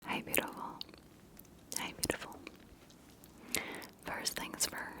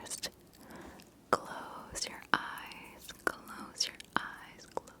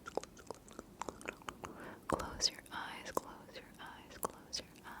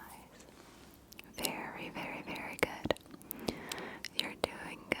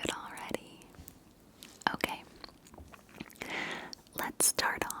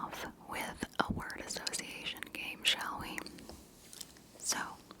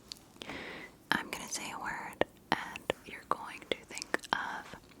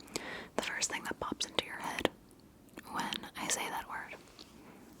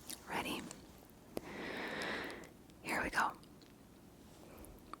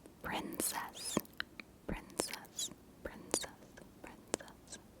princess, princess, princess,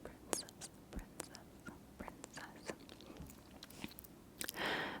 princess, princess, princess, princess.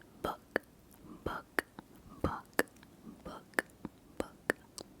 Book, book, book, book, book,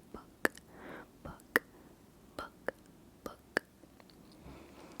 book, book, book, book.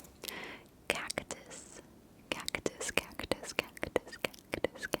 Cactus, cactus, cactus, cactus,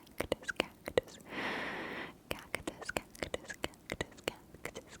 cactus, cactus, cactus. Cactus, cactus, cactus,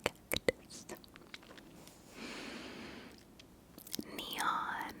 cactus, cactus.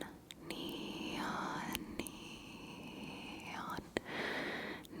 Neon, neon, neon,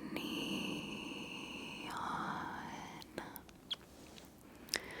 neon.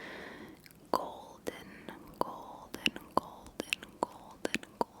 Golden, golden, golden, golden, golden,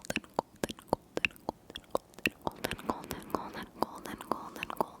 golden, golden, golden, golden, golden, golden, golden,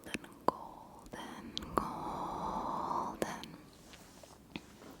 golden, golden, golden.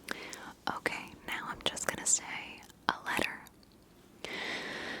 Okay, now I'm just gonna say a letter.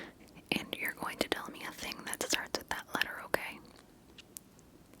 And you're going to tell me a thing that starts with that letter, okay?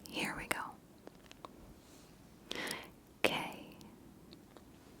 Here we go. K.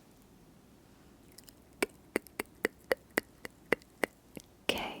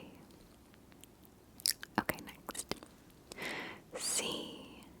 K. Okay, next. C.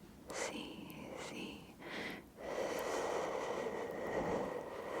 C. C.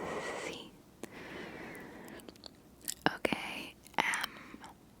 C. Okay, M.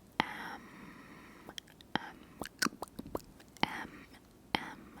 M. M. M.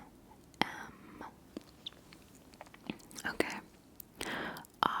 M. M. Okay.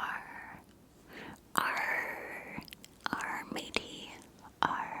 R. R. R. Matey.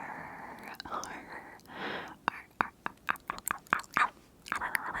 R.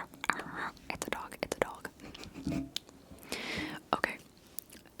 It's a dog. It's a dog. Okay.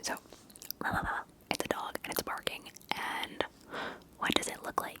 So, it's a dog and it's barking. And what does it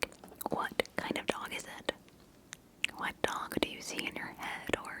look like? What kind of dog is it? What dog do you see in your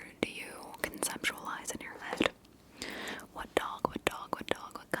head, or do you conceptualize in your head? What dog, what dog, what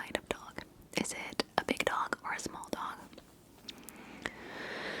dog, what kind of dog? Is it a big dog or a small dog?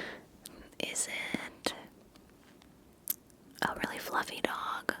 Is it a really fluffy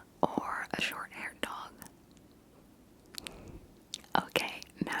dog or a short-haired dog? Okay,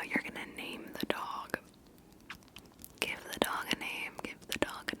 now you're gonna name the dog. Give the dog a name, give the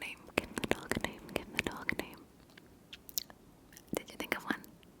dog a name, give the dog a name, give the dog a name. Did you think of one?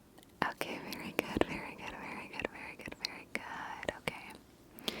 Okay, very good, very good, very good, very good, very good. Okay.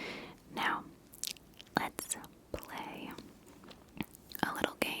 Now, let's play a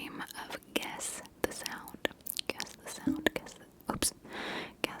little game of guess the sound. Guess the sound, guess the, oops.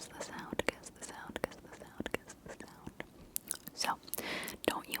 Guess the sound, guess the sound, guess the sound, guess the sound. So,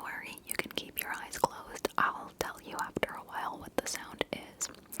 don't you worry, you can keep your eyes closed. I'll tell you after a while what the sound is.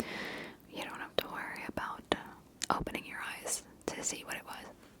 You don't have to worry about opening your eyes to see what it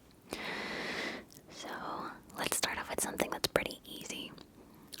was. So, let's start off with something that's pretty easy.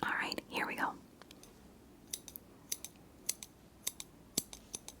 Alright, here we go.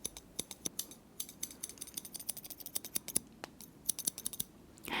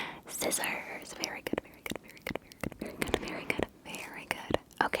 Scissors. Very good, very good, very good, very good, very good, very good, very good.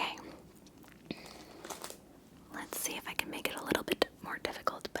 Okay. Let's see if I can make it a little bit more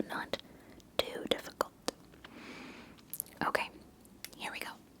difficult, but not too difficult. Okay, here we go.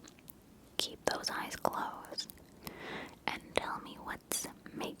 Keep those eyes closed and tell me what's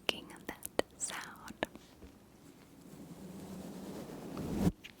making that sound.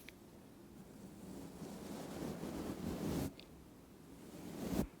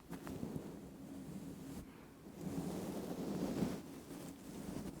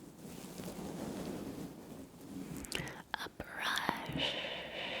 A brush.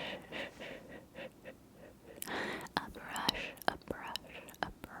 A brush, a brush, a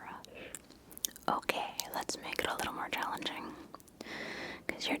brush. Okay, let's make it a little more challenging,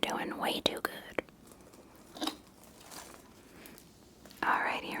 because you're doing way too good.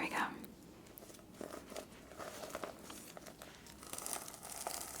 Alright, here we go.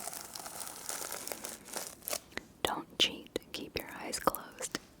 Don't cheat, keep your eyes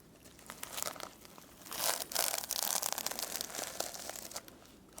closed.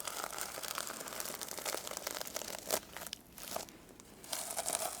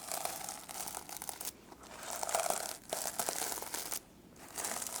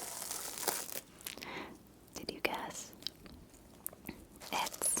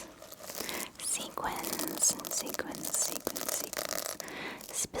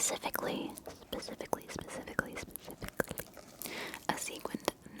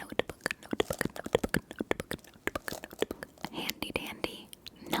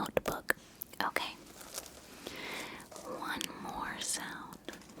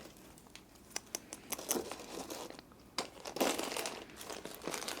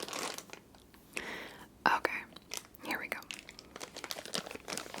 Okay, here we go.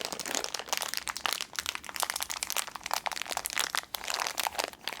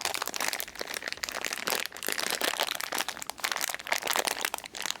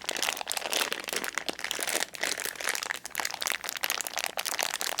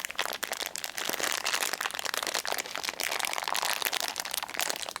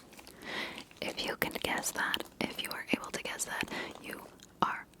 If you can guess that, if you are able to guess that, you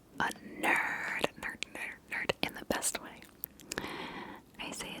are a nerd, nerd in the best way.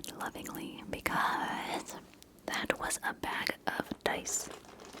 I say it lovingly because that was a bag of dice.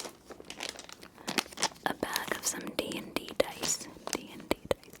 A bag of some D&D dice. D&D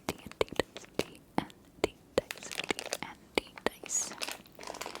dice, D&D dice, D&D dice, D&D dice.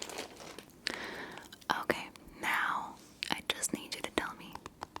 Okay, now I just need you to tell me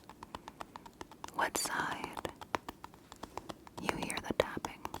what side you hear the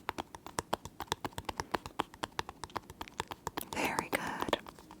tapping. Very good.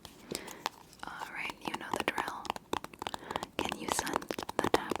 Alright, you know the drill. Can you send the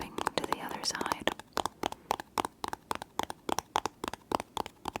tapping to the other side?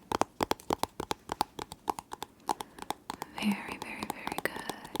 Very, very, very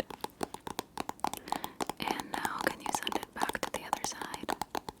good. And now can you send it back to the other side?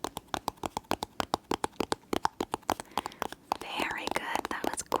 Very good. That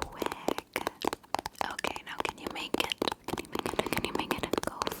was quick. Okay, now can you make it? Can you make it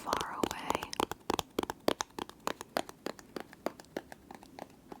go far away?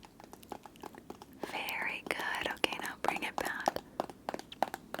 Very good. Okay, now bring it back.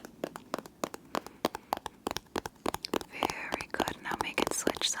 Very good. Now make it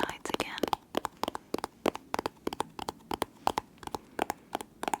switch sides again.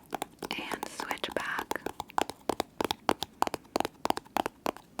 And switch back.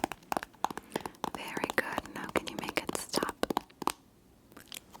 Very good. Now can you make it stop?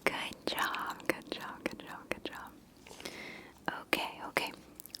 Good job. Good job. Good job. Good job. Okay.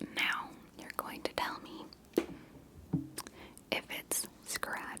 Now you're going to tell me if it's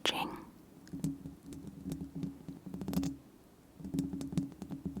scratching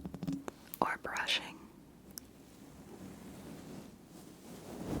or brushing.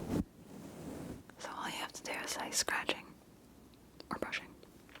 So all you have to do is say scratching or brushing.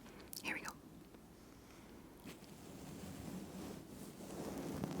 Here we go.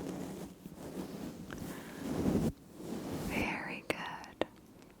 Very good.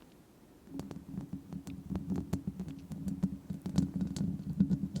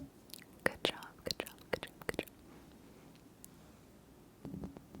 Good job, good job, good job, good job.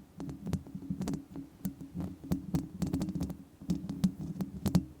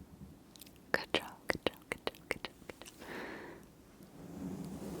 Good job, good job, good job, good job, good job.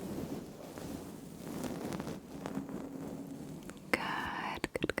 Good.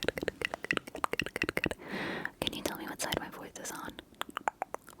 Can you tell me what side my voice is on?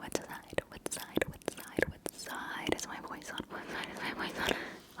 What side? What side? What side? What side is my voice on? What side is my voice on?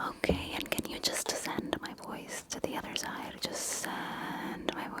 Okay, and can you just send my voice to the other side? Just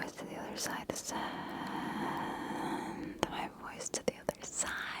send my voice to the other side. Send my voice to the other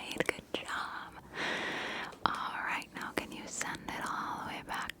side. Good job. Alright, now can you send it all the way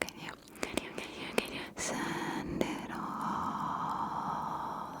back? Can you send it all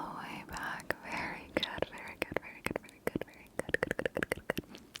the way back? Very good, very good, very good, very good, very good, good.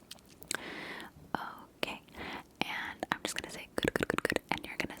 Okay, and I'm just gonna say good, and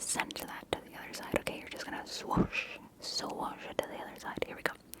you're gonna send that to the other side. Okay, you're just gonna swoosh it to the other side. Here we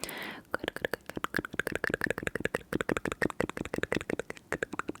go. Good.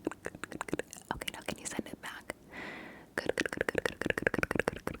 Okay, now can you send it back? Good.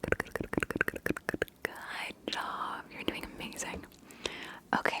 Good job. You're doing amazing.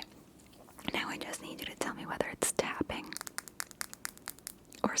 Okay, now I just need you to tell me whether it's tapping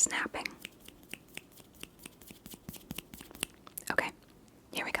or snapping. Okay,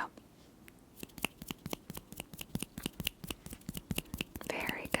 here we go.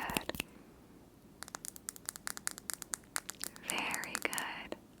 Very good. Very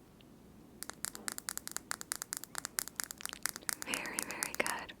good. Very, very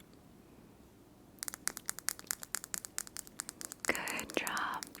good. Good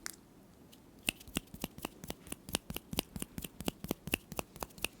job.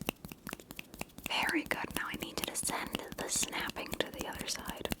 Very good. Now I need you to send the snapping to the other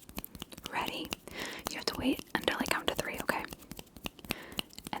side. Ready? You have to wait until I count to 3, okay?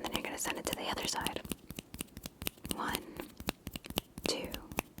 And then you're going to send it to the other side. 1, 2,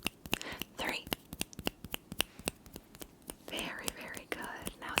 3. Very, very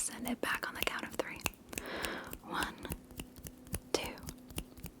good. Now send it back on the count of 3.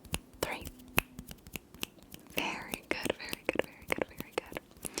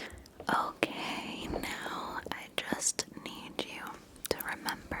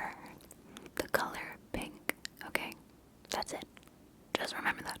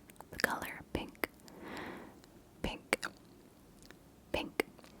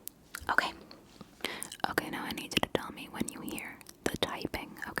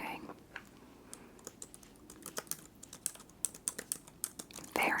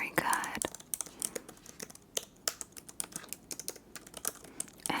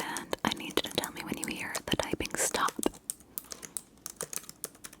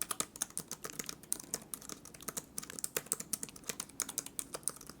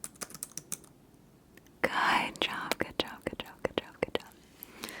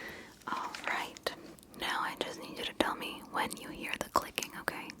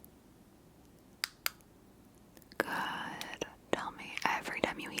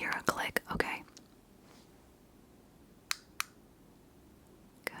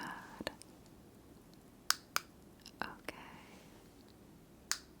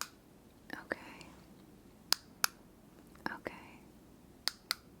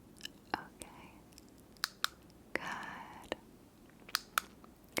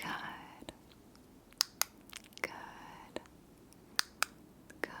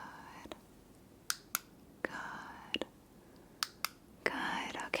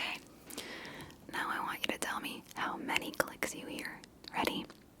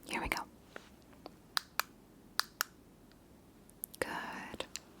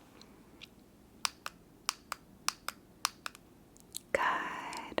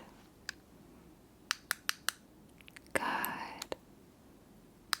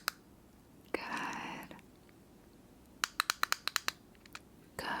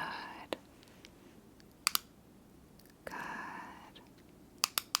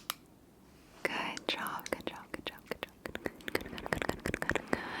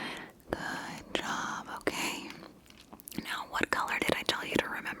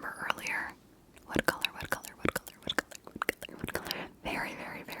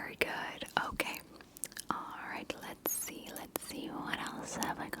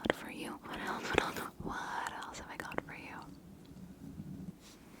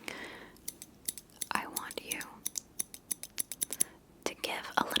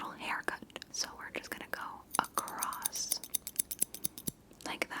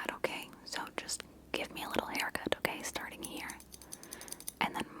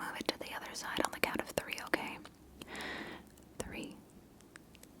 other side on the count of 3, okay? 3,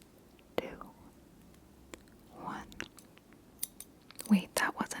 2, 1. Wait,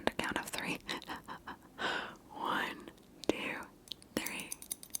 that wasn't a count of 3. 1, 2, 3.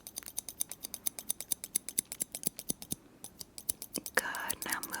 Good.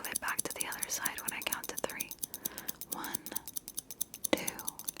 Now move it back to the other side when I count to 3. 1, 2,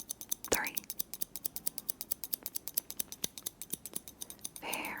 3.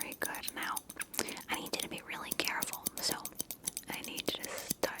 Very good. Now, I need you to be really careful. So, I need you to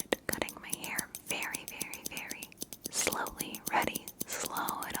start cutting my hair very, very, very slowly. Ready?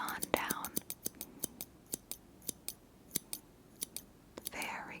 Slow it on down.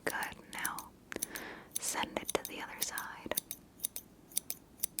 Very good. Now, send it to the other side.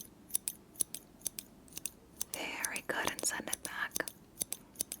 Very good, and send it back.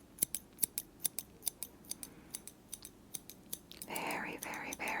 Very,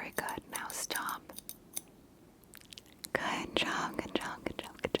 very, very good. Now stop. Good job, good job, good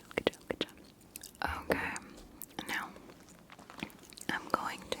job, good job, good job, good job. Okay, now I'm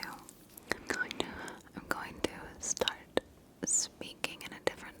going to start speaking in a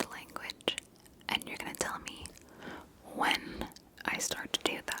different language, and you're gonna tell me when I start to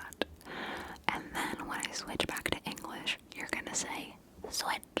do that. And then when I switch back to English, you're gonna say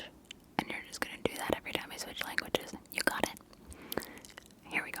switch. And you're just gonna do that every time I switch languages. You got it?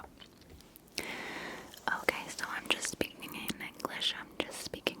 Here we go. Okay, so I'm just speaking in English.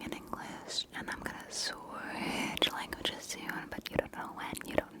 And I'm gonna switch languages soon, but you don't know when.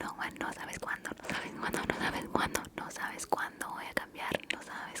 No sabes cuándo, no sabes cuándo voy a cambiar, no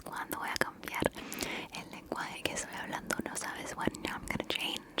sabes cuándo voy a cambiar el lenguaje que estoy hablando, no sabes when. I'm gonna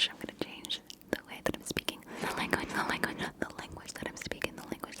change the way that I'm speaking, the language that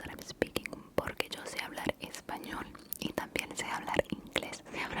I'm speaking, porque yo sé hablar español y también sé hablar inglés.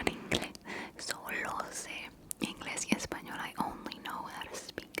 Solo sé inglés y español. I only know how to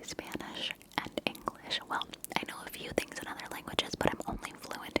speak Spanish and English. Well, I know a few things in other languages, but I'm only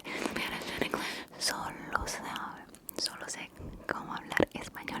fluent in Spanish and English. Solo sé cómo hablar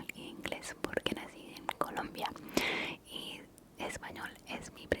español y inglés porque nací en Colombia y español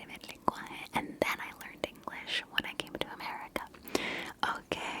es mi primer lenguaje, and then I learned English when I came to America.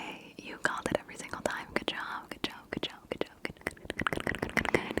 Okay, you called it every single time. Good job, good job, good job, good job, good job.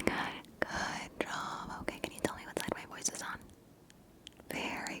 Okay, can you tell me what side my voice is on?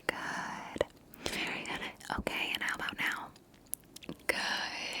 Very good. Very good. Okay, and how about now?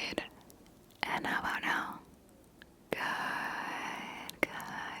 Good. And how about now? Good,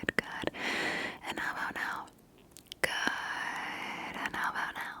 good, good. And how about now? Good. And how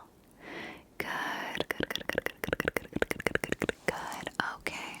about now? Good, good, good, good, good, good, good, good, good, good, good, good, good.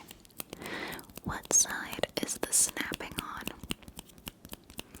 Okay. What side is the snapping on?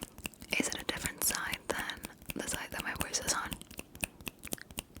 Is it a different side than the side that my voice is on?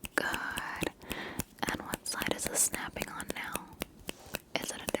 Good. And what side is the snapping on now?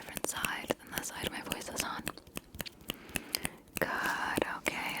 Is it a different side than the side my voice is on? Good.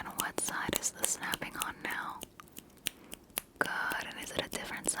 Okay. And what side is the snapping on now? Good. And is it a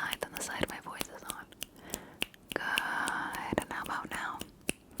different side than the side my voice is on? Good. And how about now?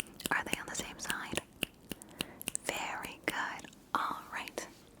 Are they on the same side? Very good. Alright.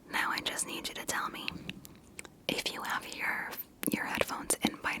 Now I just need you to tell me, if you have your headphones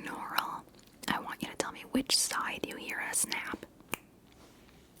in binaural, I want you to tell me which side you hear a snap.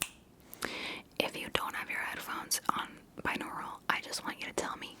 If you don't have your headphones on binaural, I just want you to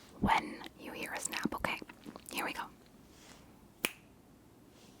tell me when